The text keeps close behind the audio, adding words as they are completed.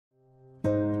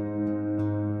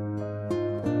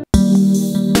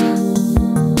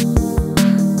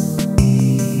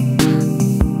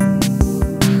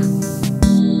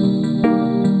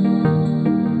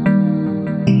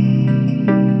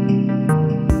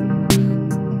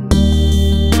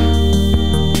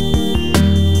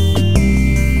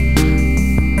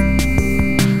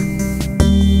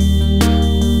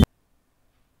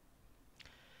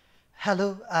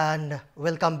Hello and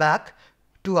welcome back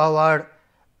to our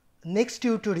next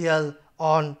tutorial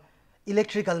on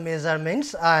electrical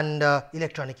measurements and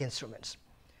electronic instruments.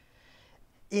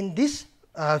 In this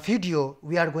video,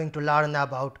 we are going to learn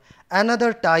about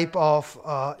another type of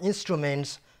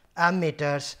instruments,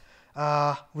 ammeters,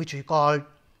 which we call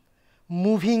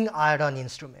moving iron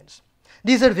instruments.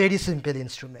 These are very simple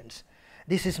instruments.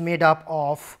 This is made up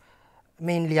of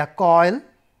mainly a coil,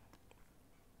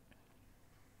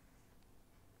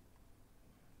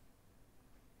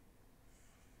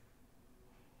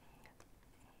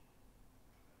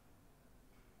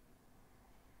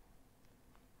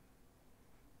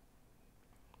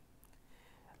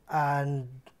 and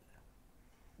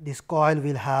this coil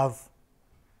will have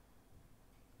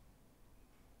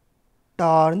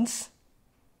turns,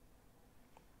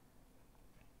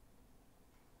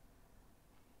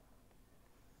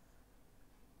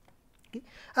 okay,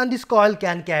 and this coil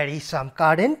can carry some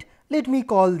current. Let me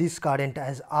call this current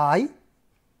as I.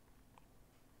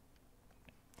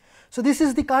 So, this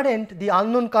is the current, the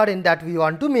unknown current that we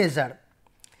want to measure.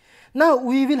 Now,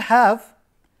 we will have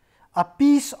a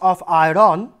piece of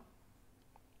iron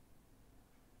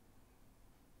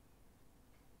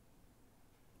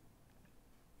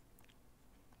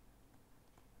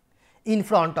in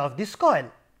front of this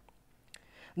coil.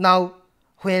 Now,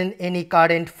 when any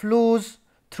current flows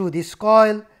through this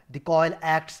coil, the coil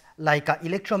acts like an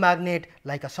electromagnet,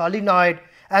 like a solenoid,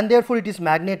 and therefore, it is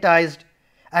magnetized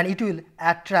and it will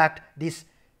attract this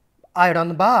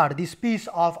iron bar, this piece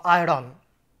of iron.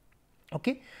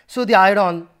 Okay. So, the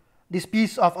iron, this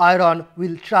piece of iron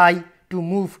will try to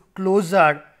move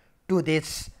closer to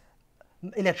this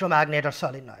electromagnet or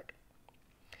solenoid.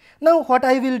 Now, what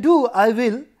I will do, I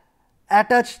will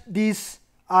attach this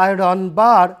iron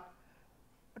bar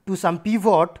to some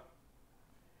pivot,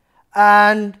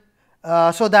 and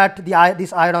so that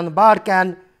this iron bar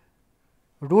can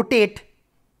rotate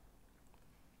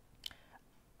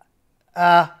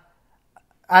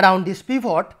around this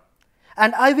pivot,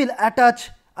 and I will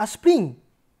attach a spring.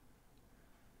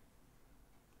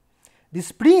 The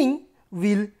spring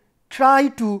will try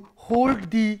to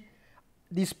hold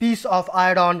this piece of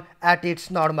iron at its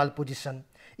normal position.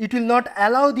 It will not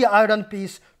allow the iron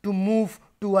piece to move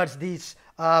towards this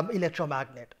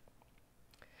electromagnet.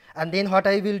 And then what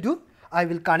I will do? I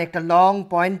will connect a long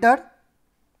pointer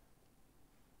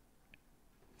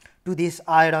to this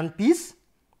iron piece,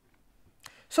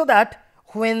 so that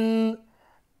when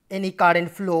any current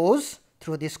flows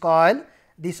through this coil,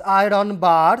 this iron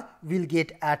bar will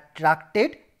get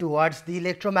attracted towards the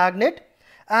electromagnet,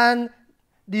 and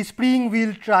the spring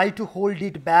will try to hold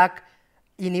it back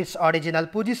in its original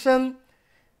position,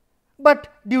 but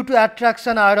due to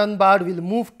attraction, iron bar will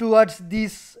move towards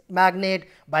this magnet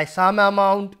by some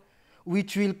amount,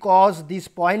 which will cause this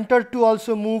pointer to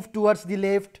also move towards the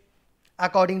left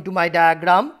according to my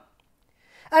diagram.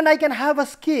 And I can have a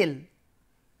scale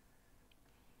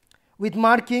with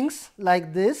markings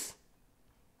like this,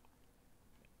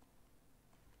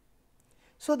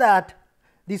 so that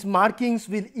these markings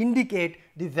will indicate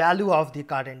the value of the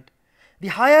current. The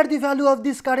higher the value of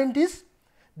this current is,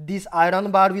 this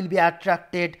iron bar will be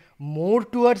attracted more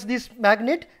towards this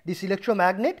magnet, this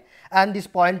electromagnet, and this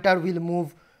pointer will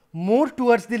move more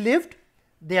towards the left.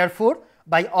 Therefore,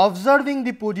 by observing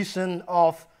the position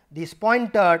of this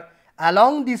pointer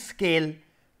along this scale,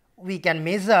 we can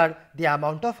measure the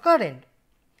amount of current.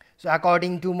 So,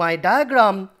 according to my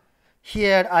diagram,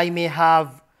 here I may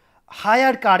have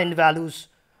higher current values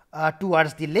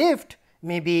towards the left,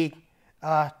 maybe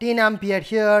 10 ampere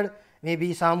here,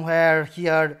 maybe somewhere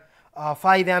here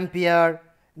 5 ampere,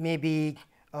 maybe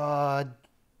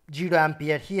 0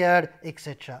 ampere here,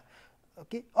 etc.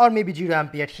 Okay, or maybe 0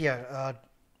 ampere here,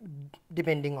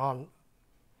 depending on,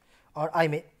 or I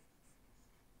may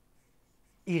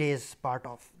erase part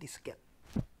of the scale.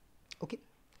 Okay.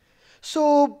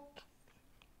 So,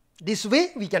 this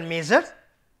way we can measure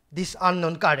this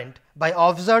unknown current by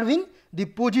observing the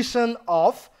position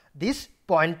of this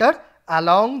pointer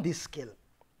along this scale.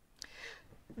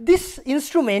 This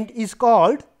instrument is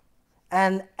called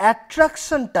an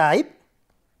attraction type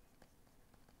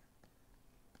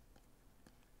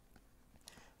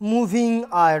moving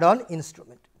iron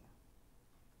instrument.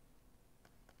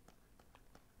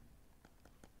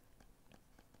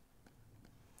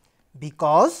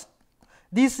 Because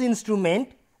this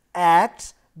instrument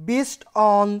acts based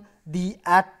on the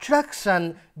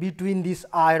attraction between this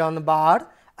iron bar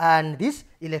and this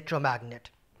electromagnet.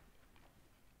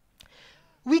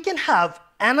 We can have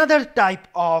another type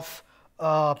of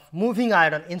moving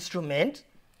iron instrument,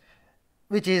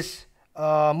 which is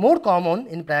more common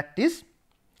in practice,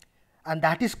 and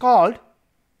that is called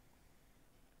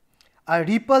a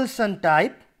repulsion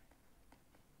type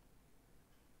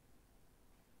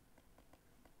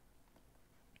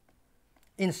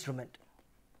instrument.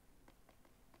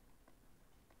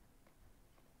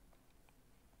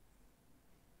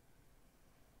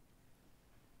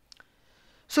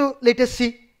 So let us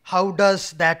see how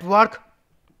does that work.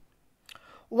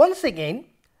 Once again,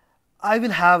 I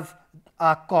will have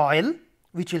a coil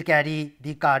which will carry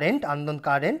the current, unknown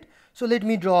current. So let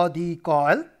me draw the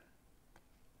coil.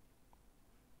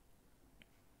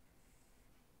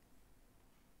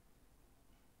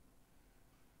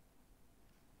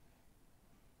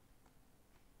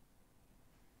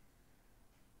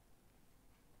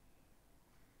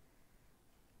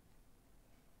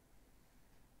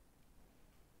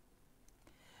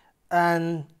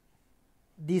 And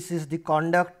this is the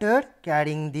conductor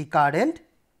carrying the current.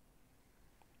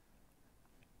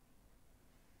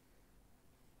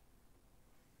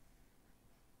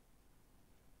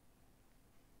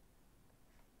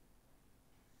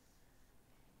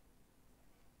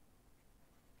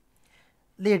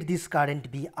 Let this current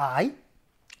be I,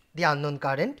 the unknown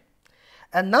current,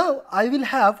 and now I will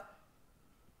have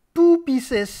two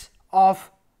pieces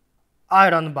of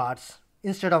iron bars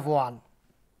instead of one.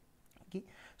 Okay.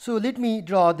 So let me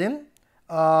draw them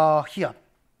here.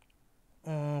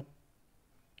 So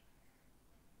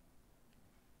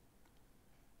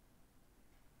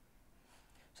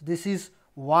this is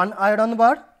one iron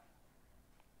bar,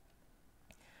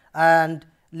 and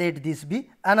let this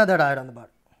be another iron bar.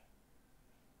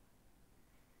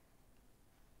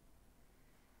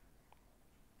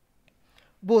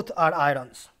 Both are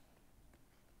irons.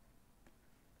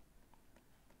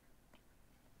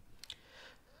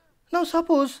 Now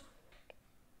suppose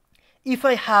if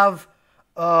I have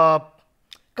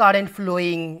current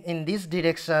flowing in this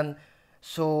direction,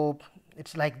 so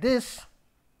it's like this,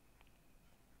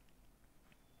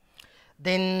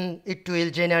 then it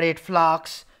will generate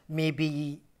flux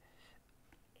maybe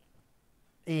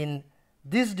in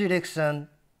this direction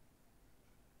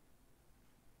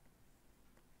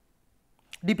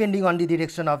depending on the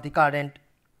direction of the current.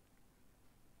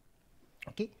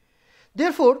 Okay.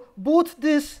 Therefore, both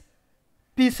these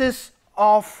pieces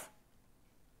of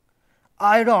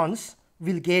irons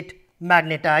will get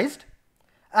magnetized,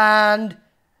 and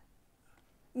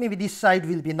maybe this side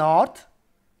will be north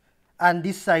and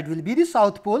this side will be the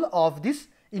south pole of this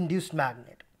induced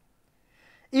magnet.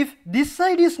 If this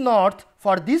side is north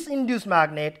for this induced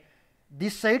magnet,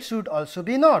 this side should also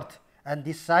be north and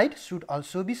this side should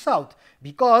also be south,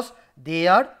 because they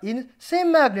are in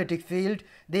same magnetic field,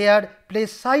 they are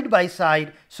placed side by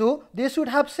side, so they should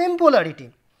have same polarity.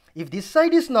 If this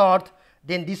side is north,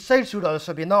 then this side should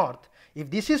also be north. If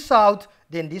this is south,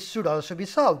 then this should also be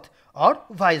south, or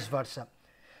vice versa.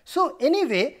 So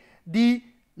anyway, the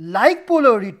like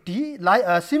polarity,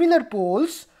 similar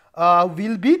poles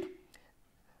will be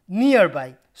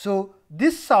nearby. So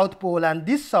this south pole and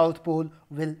this south pole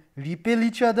will repel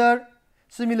each other.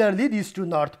 Similarly, these two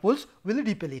north poles will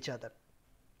repel each other.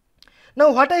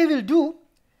 Now what I will do,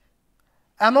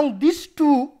 among these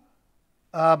two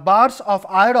bars of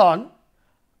iron,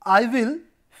 I will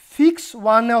fix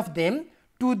one of them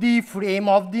to the frame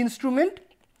of the instrument.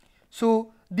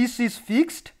 So this is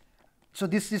fixed, so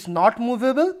this is not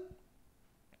movable.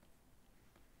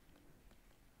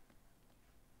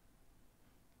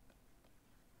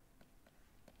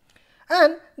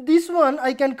 And this one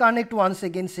I can connect once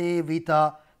again, say with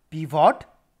a pivot.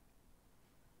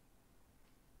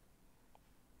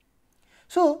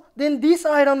 So then this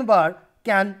iron bar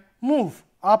can move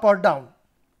up or down.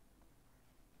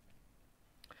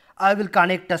 I will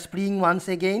connect a spring once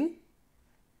again,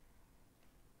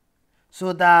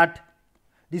 so that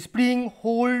the spring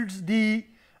holds the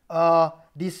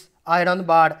this iron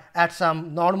bar at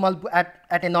some normal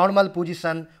at a normal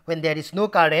position when there is no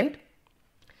current.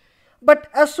 But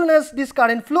as soon as this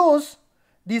current flows,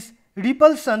 this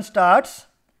repulsion starts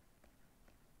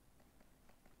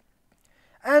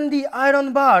and the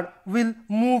iron bar will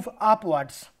move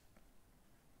upwards.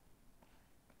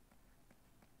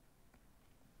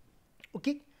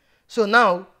 Okay. So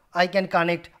now I can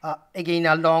connect again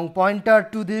a long pointer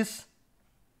to this.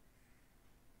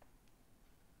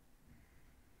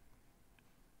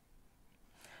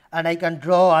 And I can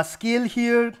draw a scale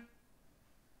here.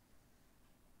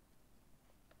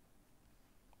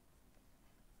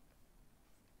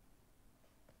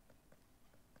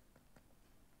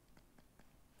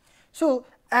 So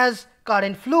as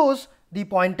current flows, the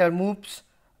pointer moves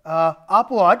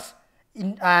upwards,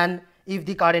 and if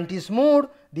the current is more,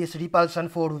 this repulsion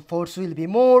force will be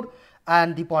more,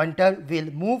 and the pointer will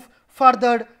move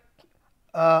further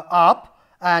up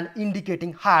and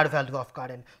indicating higher value of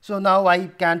current. So now I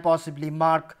can possibly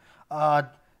mark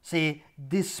say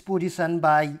this position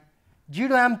by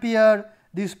 0 ampere,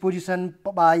 this position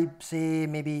by say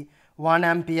maybe 1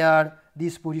 ampere,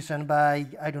 this position by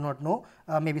I do not know,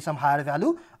 maybe some higher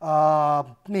value,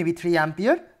 maybe 3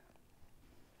 ampere,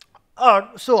 or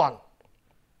so on.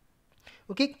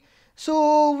 Okay,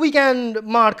 so we can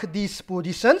mark these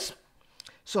positions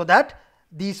so that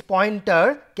this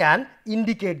pointer can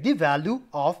indicate the value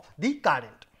of the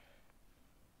current.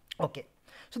 Okay,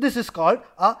 so this is called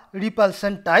a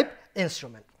repulsion type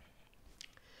instrument.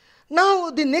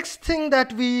 Now the next thing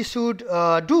that we should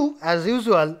do as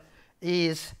usual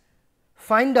is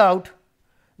find out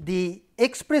the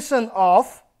expression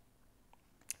of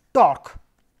torque.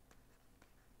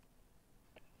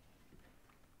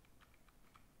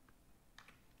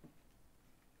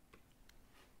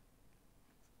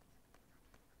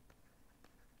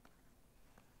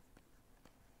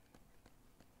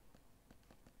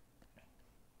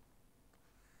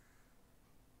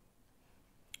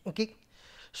 Okay,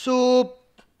 so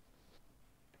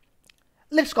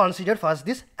let's consider first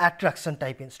this attraction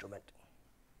type instrument.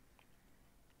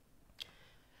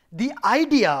 The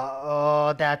idea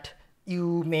that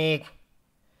you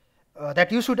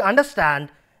should understand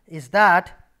is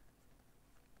that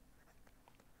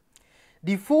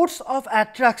the force of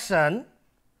attraction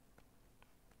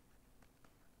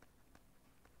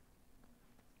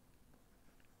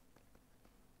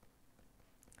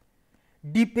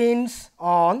depends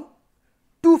on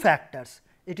two factors.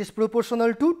 It is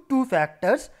proportional to two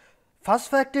factors. First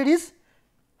factor is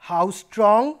how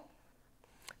strong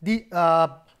the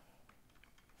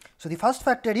the first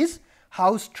factor is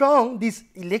how strong this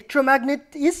electromagnet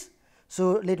is.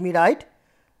 So let me write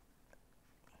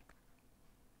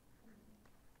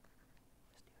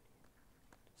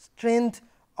strength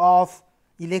of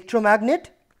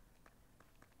electromagnet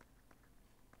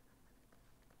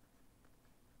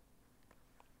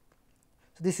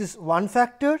this is one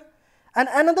factor, and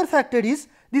another factor is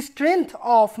the strength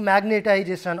of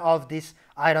magnetization of this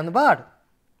iron bar.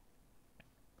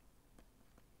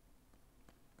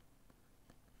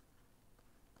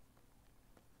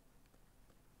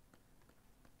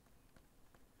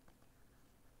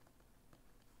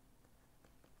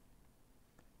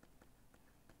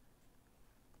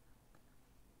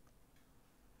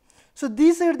 So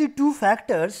these are the two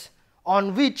factors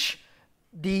on which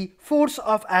the force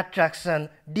of attraction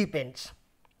depends.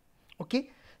 Okay.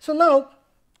 So now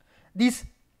this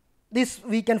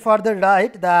we can further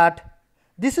write that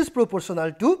this is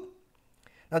proportional to,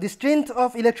 now the strength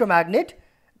of electromagnet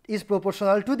is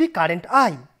proportional to the current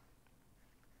I,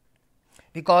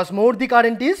 because more the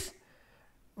current is,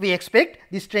 we expect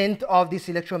the strength of this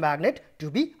electromagnet to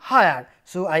be higher.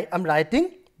 So I am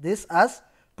writing this as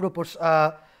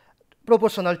proportional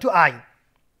to I.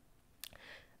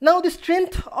 Now the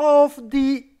strength of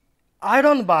the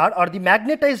iron bar or the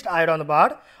magnetized iron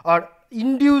bar or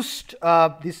induced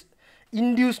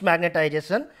induced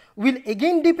magnetization will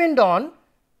again depend on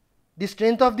the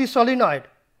strength of the solenoid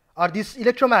or this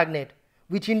electromagnet,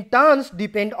 which in turns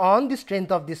depend on the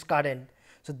strength of this current.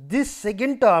 So this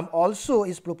second term also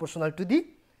is proportional to the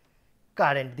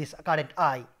current, this current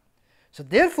I. So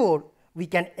therefore we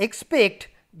can expect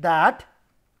that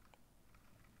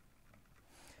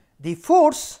the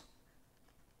force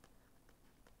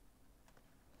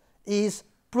is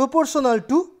proportional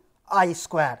to I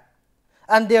square,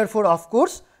 and therefore of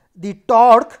course the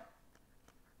torque,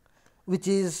 which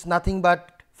is nothing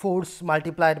but force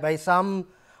multiplied by some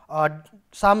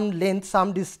length,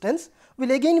 some distance,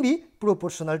 will again be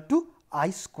proportional to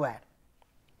I square.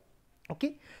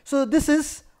 Okay. So this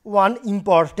is one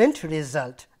important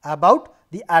result about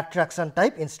the attraction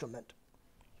type instrument.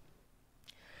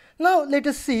 Now let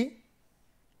us see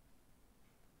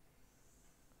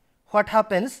what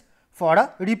happens for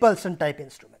a repulsion type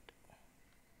instrument.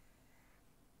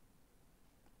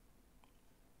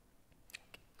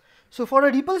 So for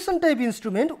a repulsion type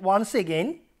instrument, once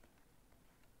again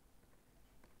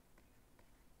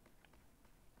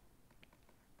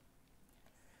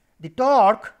the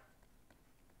torque,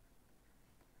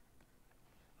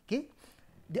 okay,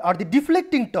 or the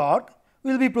deflecting torque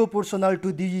will be proportional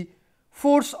to the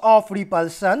force of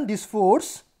repulsion, this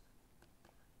force,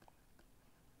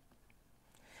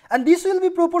 and this will be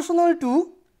proportional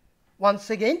to, once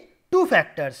again, two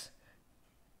factors.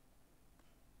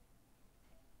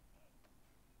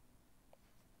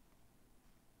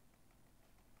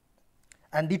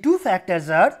 And the two factors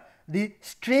are the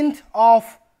strength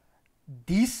of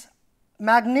this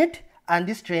magnet and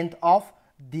the strength of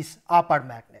this upper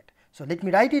magnet. So let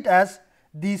me write it as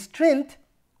the strength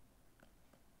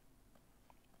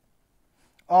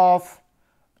of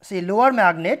say lower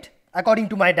magnet according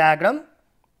to my diagram.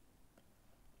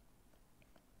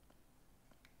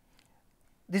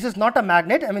 This is not a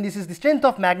magnet, I mean this is the strength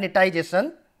of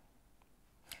magnetization,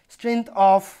 strength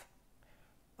of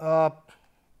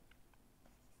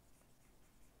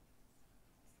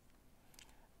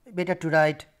better to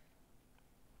write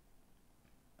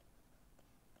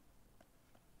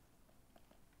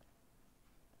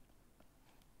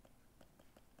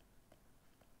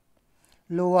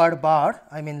lower bar,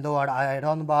 I mean lower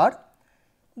iron bar,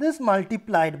 this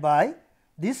multiplied by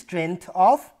the strength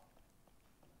of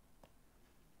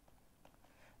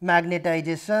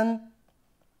magnetization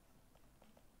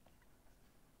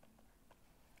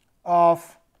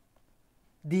of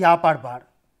the upper bar.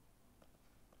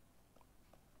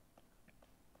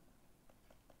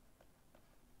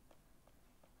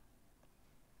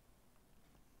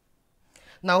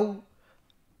 Now,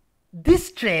 this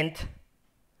strength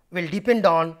will depend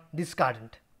on this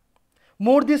current.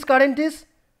 More this current is,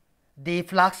 the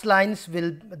flux lines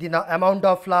will, the amount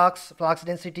of flux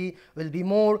density will be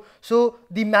more. So,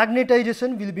 the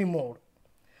magnetization will be more.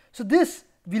 So, this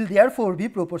will therefore be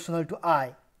proportional to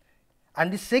I,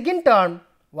 and the second term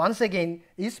once again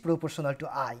is proportional to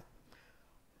I.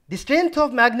 The strength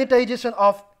of magnetization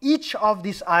of each of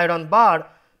this iron bar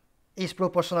is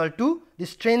proportional to the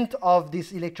strength of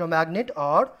this electromagnet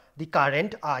or the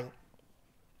current I.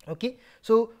 Okay.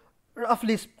 So,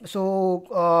 roughly,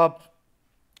 so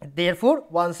therefore,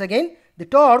 once again the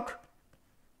torque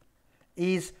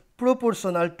is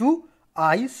proportional to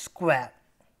I square.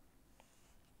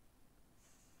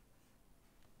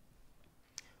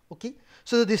 Okay.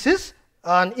 So, this is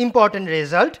an important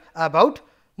result about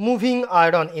moving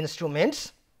iron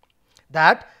instruments,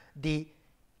 that the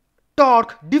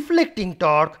torque, deflecting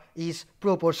torque is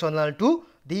proportional to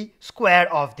the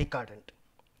square of the current.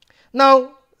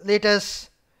 Now, let us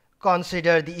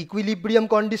consider the equilibrium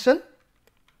condition.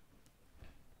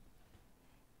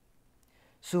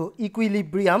 So,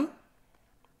 equilibrium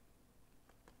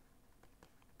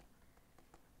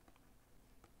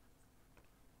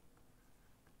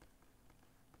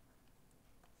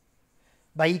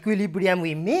by equilibrium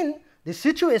we mean the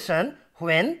situation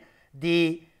when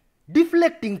the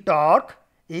deflecting torque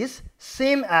is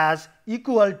same as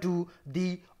equal to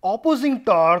the opposing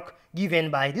torque given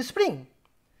by the spring,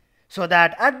 so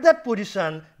that at that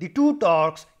position the two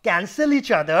torques cancel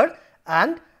each other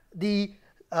and the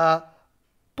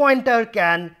pointer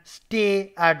can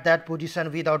stay at that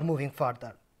position without moving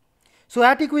further. So,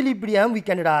 at equilibrium we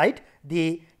can write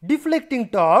the deflecting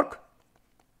torque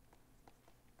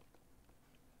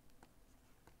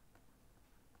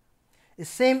is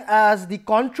same as the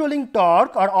controlling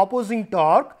torque or opposing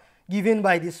torque given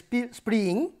by the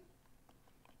spring.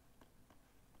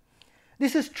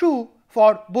 This is true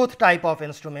for both type of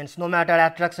instruments, no matter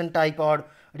attraction type or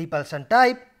repulsion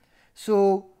type.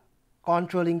 So,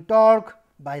 controlling torque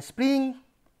by spring,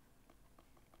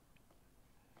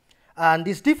 and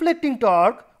this deflecting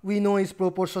torque we know is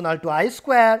proportional to I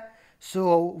square.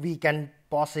 So, we can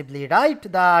possibly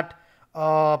write that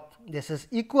this is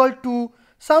equal to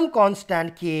some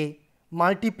constant k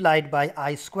multiplied by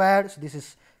I square. So, this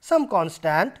is some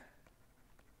constant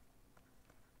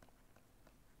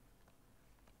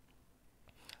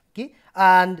okay,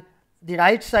 and the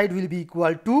right side will be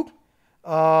equal to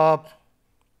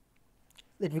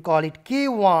let me call it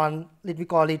k1, let me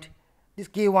call it this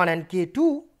k1 and k2.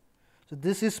 So,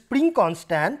 this is spring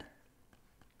constant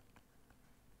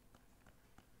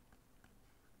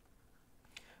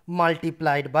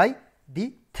multiplied by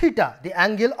the theta, the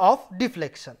angle of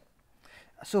deflection.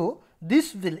 So,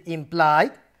 this will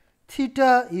imply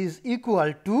theta is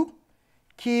equal to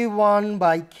k1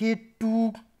 by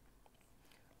k2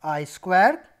 I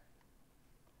square.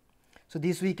 So,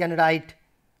 this we can write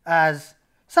as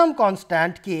some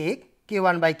constant k,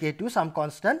 k1 by k2 some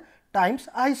constant times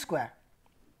I square.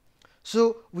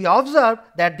 So, we observe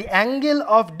that the angle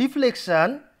of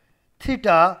deflection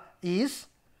theta is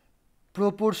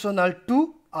proportional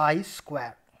to I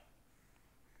square.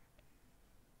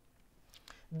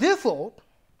 Therefore,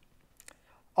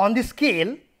 on the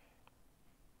scale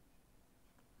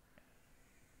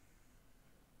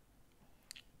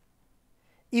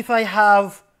if I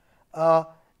have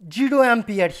 0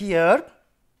 ampere here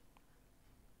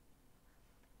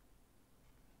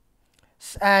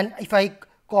and if I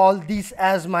call this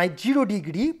as my 0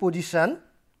 degree position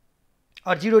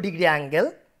or 0 degree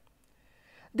angle,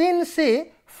 then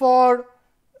say for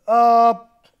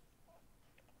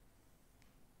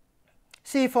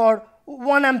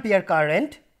 1 ampere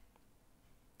current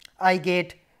I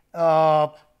get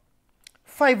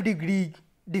 5 degree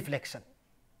deflection.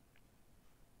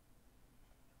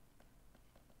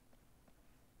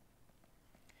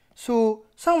 So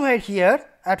somewhere here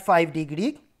at 5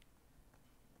 degree,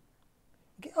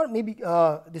 okay, or maybe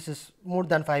this is more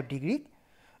than 5 degree.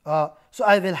 So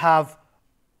I will have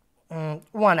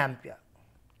 1 ampere.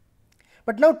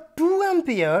 But now 2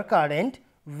 ampere current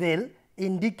will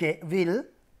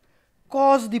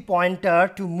cause the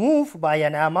pointer to move by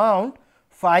an amount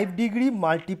 5 degree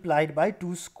multiplied by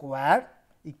 2 square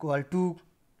equal to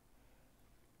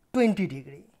 20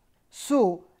 degree.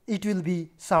 So it will be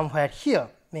somewhere here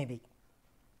maybe.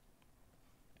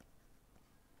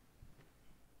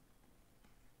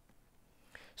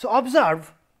 So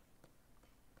observe,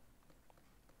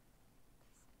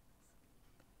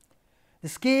 the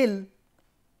scale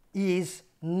is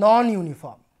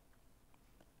non-uniform,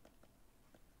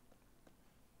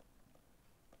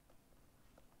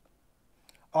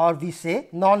 or we say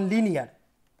non-linear.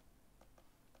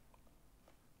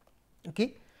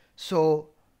 Okay. So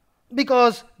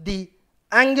because the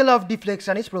angle of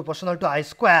deflection is proportional to I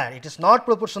square, it is not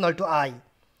proportional to I.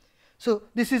 So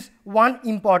this is one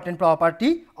important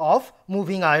property of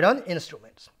moving iron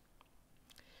instruments.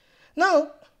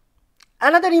 Now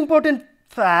another important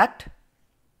fact,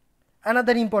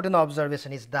 another important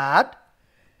observation is that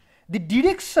the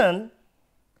direction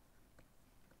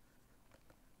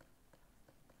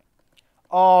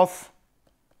of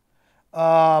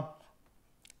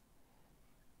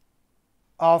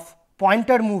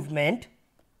pointer movement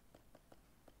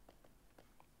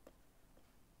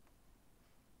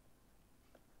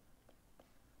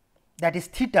that is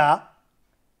theta,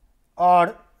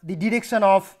 or the direction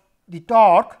of the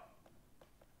torque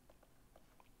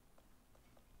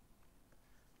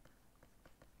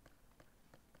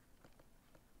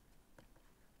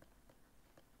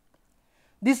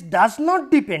this does not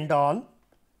depend on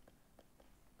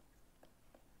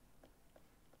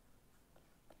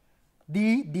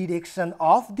the direction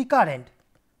of the current.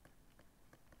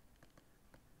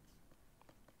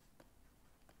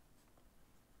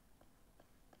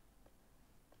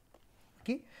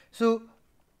 Okay. So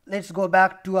let's go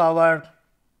back to our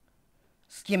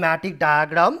schematic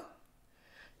diagram.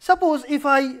 Suppose if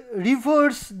I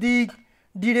reverse the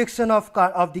direction of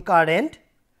the current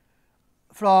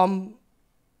from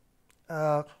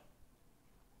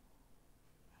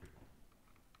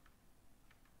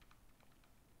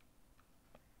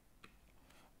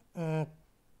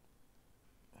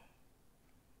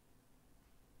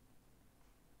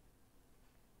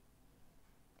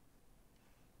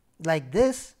like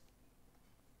this.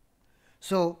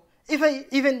 So if I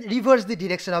even reverse the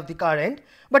direction of the current,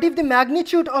 but if the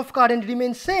magnitude of current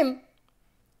remains same,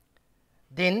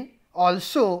 then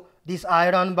also this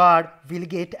iron bar will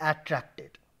get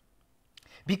attracted,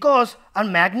 because a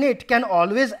magnet can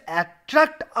always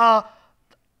attract a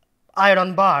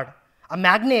iron bar. A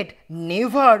magnet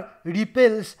never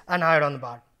repels an iron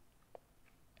bar.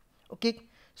 Okay.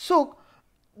 So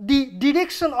the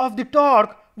direction of the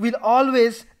torque will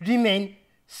always remain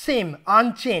same,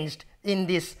 unchanged in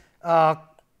this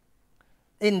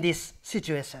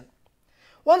situation.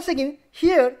 Once again,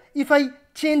 here if I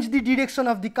change the direction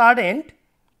of the current,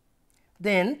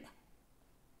 then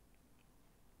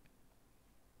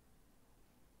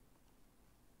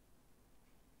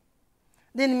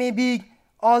maybe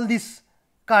all these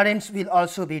currents will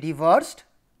also be reversed,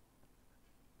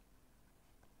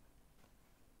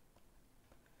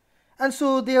 and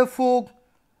so therefore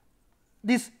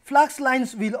these flux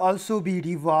lines will also be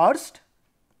reversed,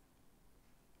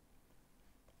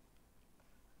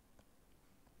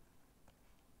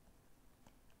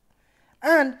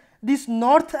 and this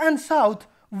north and south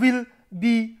will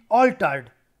be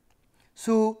altered.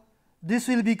 So this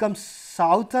will become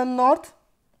south and north,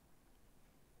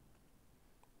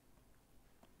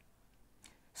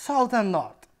 south and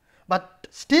north, but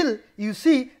still you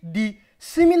see the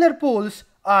similar poles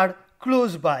are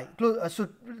close by, so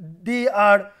they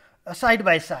are side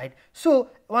by side. So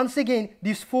once again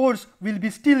this force will be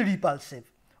still repulsive.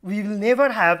 We will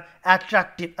never have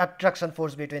attraction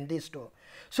force between these two.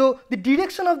 So the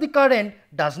direction of the current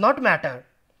does not matter.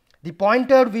 The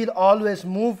pointer will always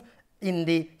move in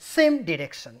the same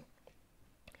direction.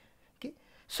 Okay.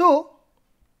 So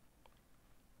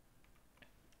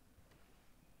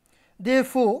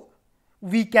therefore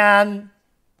we can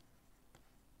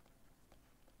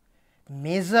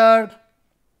measure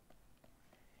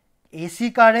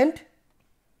AC current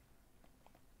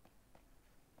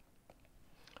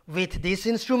with this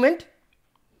instrument,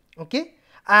 okay,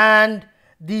 and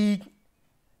the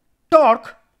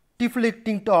torque,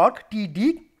 deflecting torque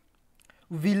Td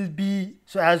will be,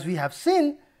 so as we have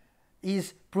seen,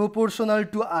 is proportional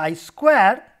to I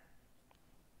square,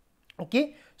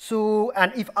 Okay, so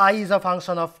and if I is a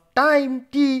function of time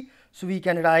t, so we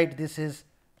can write this is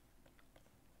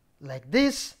like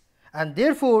this, and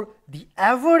therefore the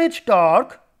average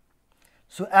torque,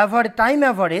 so time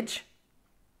average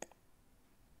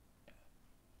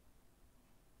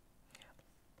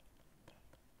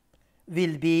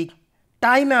will be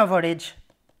time average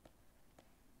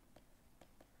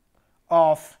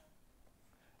of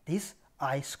this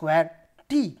I square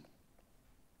t.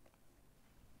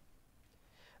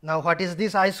 Now what is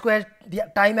this I square, the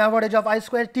time average of I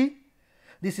square t?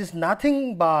 This is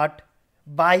nothing but,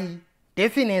 by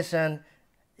definition,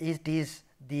 it is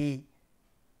the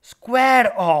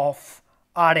square of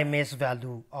RMS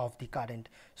value of the current.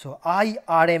 So I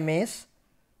RMS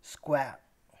square.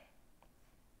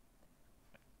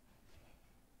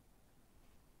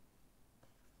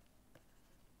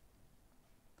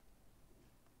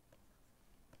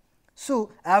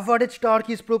 So average torque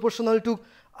is proportional to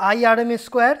I RMS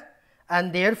square,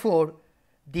 and therefore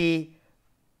the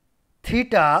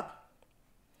theta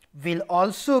will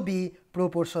also be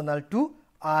proportional to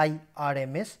I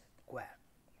RMS square.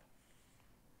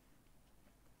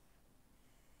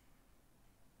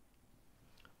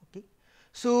 Okay.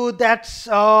 So that's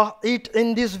it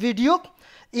in this video.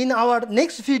 In our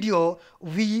next video,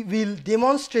 we will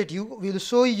demonstrate you, we will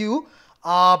show you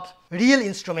a real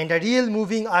instrument, a real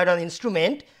moving iron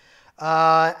instrument,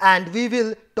 and we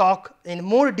will talk in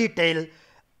more detail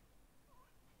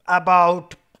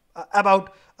about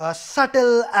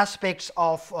subtle aspects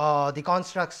of the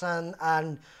construction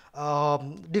and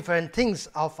different things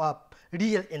of a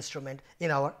real instrument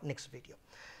in our next video.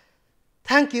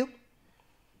 Thank you.